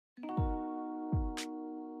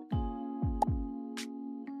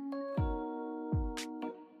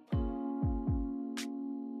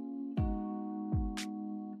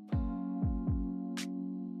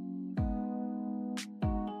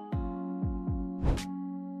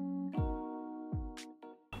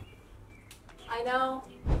I know.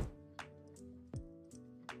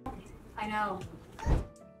 I know.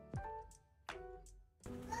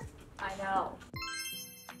 I know.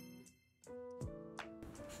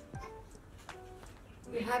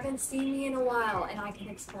 You haven't seen me in a while and I can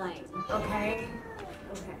explain, okay?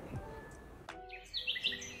 Okay.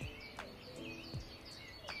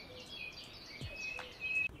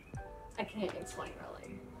 I can't explain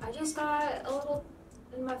really. I just got a little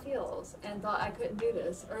in my feels and thought I couldn't do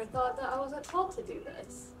this, or thought that I wasn't called to do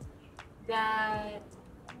this. That,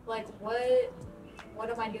 like, what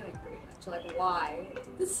am I doing pretty much? Like, why?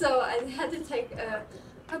 So I had to take a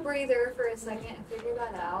breather for a second and figure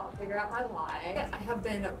that out, figure out my why. I have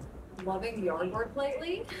been loving yard work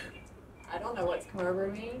lately. I don't know what's come over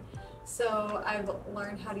me. So I've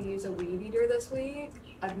learned how to use a weed eater this week.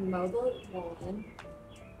 I've mowed the lawn.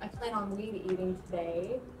 I plan on weed eating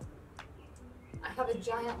today. I have a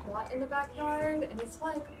giant lot in the backyard and it's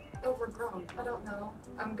like overgrown. I don't know.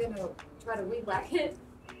 I'm gonna try to weed whack it.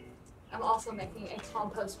 I'm also making a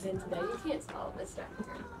compost bin today. You can't tell this down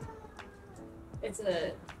here. It's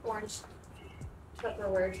an orange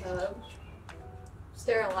Tupperware tub,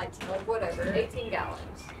 sterilite tub, whatever, 18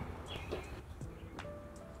 gallons.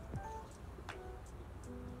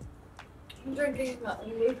 I'm drinking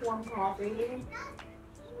lukewarm coffee.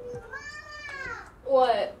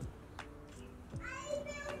 What?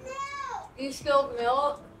 You spilled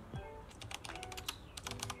milk?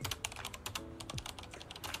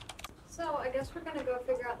 So I guess we're gonna go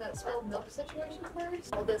figure out that spilled milk situation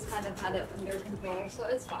first. All this kind of had it under control, so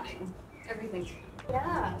it's fine. Everything's fine.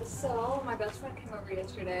 Yeah, so my best friend came over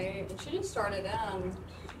yesterday and she just started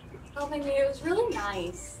helping me. It was really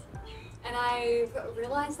nice. And I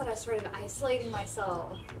realized that I started isolating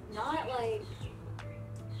myself. Not like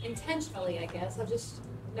intentionally, I guess. I just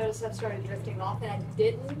noticed I started drifting off and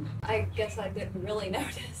I guess I didn't really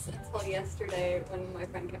notice until yesterday when my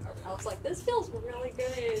friend came over. I was like, this feels really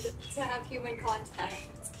good to have human contact.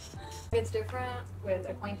 It's different with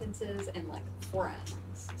acquaintances and like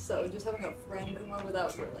friends. So just having a friend come over, that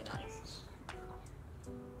was really nice.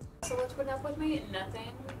 So what's been up with me?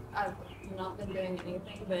 Nothing. I've not been doing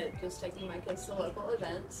anything but just taking my kids to local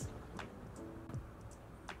events.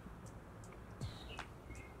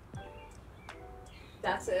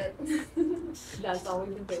 That's it. That's all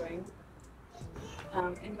we've been doing.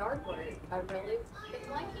 And yard work. I've really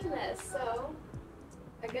been liking this, so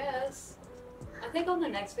I guess. I think on the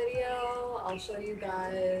next video, I'll show you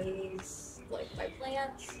guys like my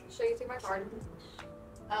plants, show you through my garden.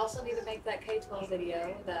 I also need to make that K-12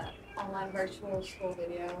 video, that online virtual school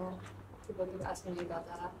video. People keep asking me about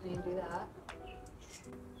that. I need to do that.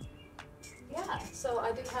 Yeah, so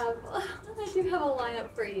I do have a lineup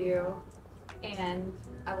for you. And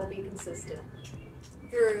I will be consistent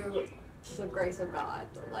through the grace of God.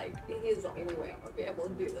 Like, He is the only way I'm gonna be able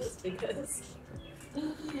to do this because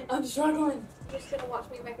I'm struggling. You're just gonna watch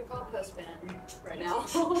me make a compost bin right now.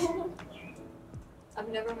 I've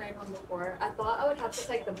never made one before. I thought I would have to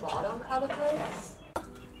take the bottom out of this.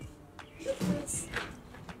 This is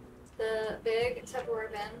the big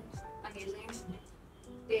Tupperware bin I'm using.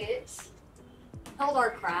 It held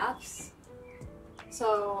our crafts.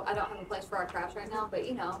 So I don't have a place for our crafts right now, but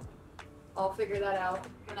you know, I'll figure that out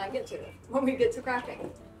when we get to crafting.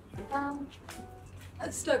 I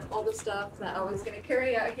stuck all the stuff that I was gonna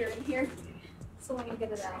carry out here in here, so let me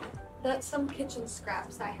get it out. That's some kitchen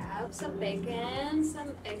scraps I have, some bacon,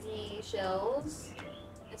 some eggy shells,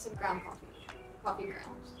 and some ground coffee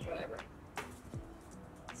grounds, whatever.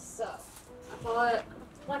 So I thought,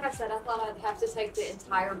 like I said, I thought I'd have to take the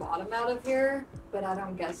entire bottom out of here, but I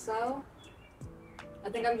don't guess so. I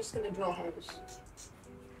think I'm just gonna drill holes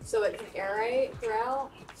so it can aerate throughout.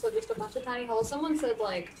 So just a bunch of tiny holes. Someone said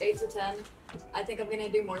like 8 to 10. I think I'm gonna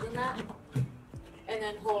do more than that. And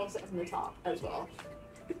then holes in the top as well.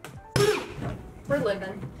 We're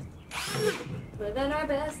living our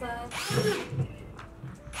best life.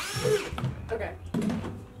 Okay.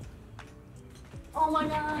 Oh my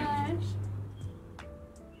gosh.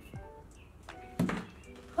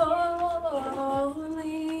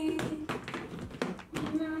 Holy.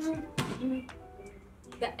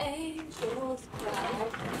 The angels cry.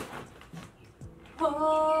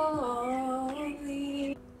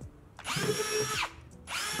 Holy.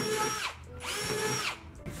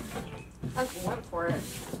 I just went for it.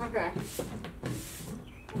 Okay.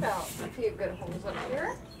 About a few good holes up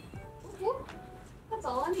here. That's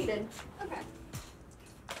all I needed. Okay.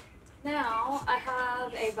 Now I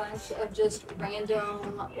have a bunch of just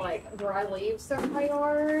random like dry leaves in my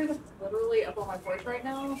yard, literally up on my porch right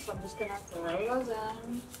now. So I'm just gonna throw those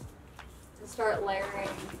in. start layering.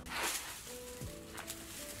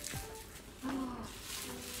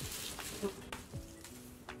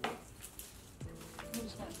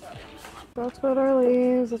 That's what our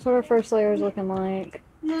leaves, that's what our first layer is looking like.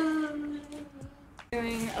 Doing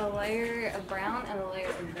a layer of brown and a layer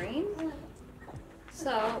of green.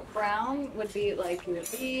 So brown would be like your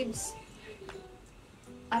leaves.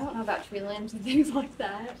 I don't know about tree limbs and things like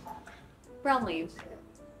that. Brown leaves,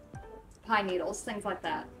 pine needles, things like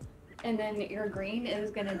that. And then your green is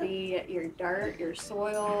gonna be your dirt, your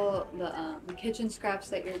soil, the kitchen scraps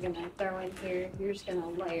that you're gonna throw in here. You're just gonna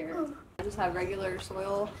layer. I just have regular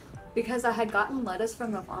soil because I had gotten lettuce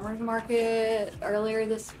from the farmer's market earlier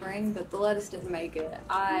this spring, but the lettuce didn't make it.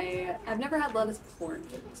 I've never had lettuce before,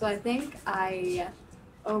 so I think I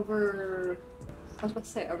was about to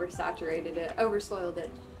say oversaturated it, oversoiled it.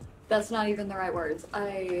 That's not even the right words.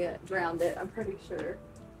 I drowned it, I'm pretty sure.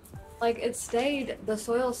 Like the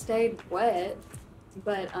soil stayed wet,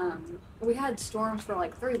 but we had storms for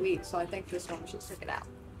like 3 weeks, so I think the storms just took it out.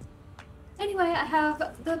 Anyway, I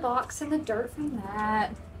have the box and the dirt from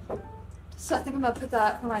that. So I think I'm gonna put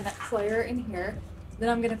that for my next layer in here. Then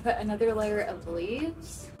I'm gonna put another layer of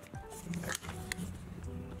leaves.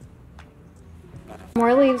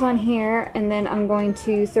 More leaves on here, and then I'm going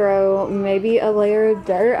to throw maybe a layer of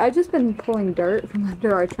dirt. I've just been pulling dirt from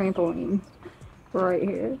under our trampoline right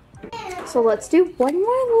here. So let's do one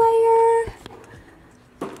more layer.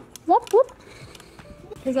 Whoop whoop.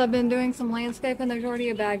 Because I've been doing some landscaping, there's already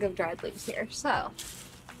a bag of dried leaves here. So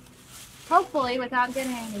hopefully without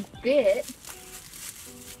getting bit.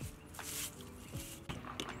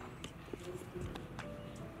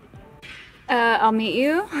 I'll meet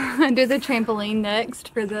you and do the trampoline next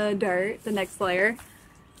for the dirt, the next layer.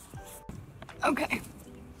 Okay.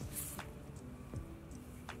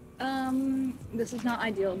 This is not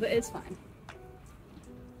ideal, but it's fine.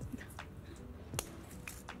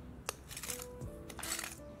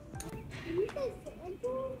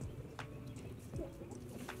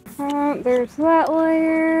 There's that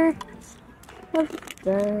layer of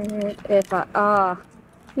dirt. If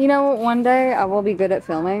you know, one day I will be good at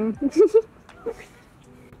filming.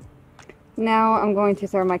 Now I'm going to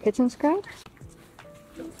throw my kitchen scraps.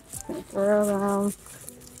 Throw them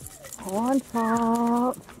on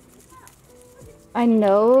top. I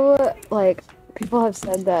know, like, people have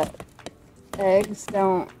said that eggs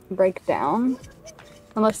don't break down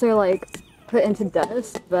unless they're, like, put into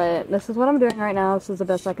dust, but this is what I'm doing right now. This is the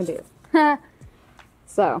best I can do.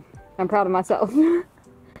 So, I'm proud of myself.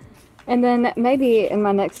 And then maybe in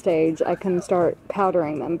my next stage I can start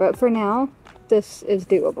powdering them, but for now, this is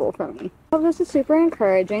doable for me. Well, this is super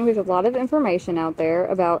encouraging. There's a lot of information out there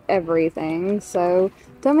about everything, so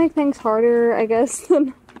don't make things harder, I guess,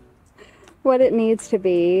 than what it needs to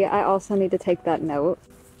be. I also need to take that note.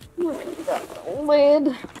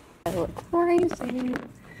 Lid. I look crazy.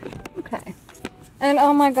 Okay. And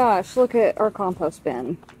oh my gosh, look at our compost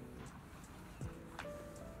bin.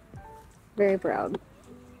 Very proud.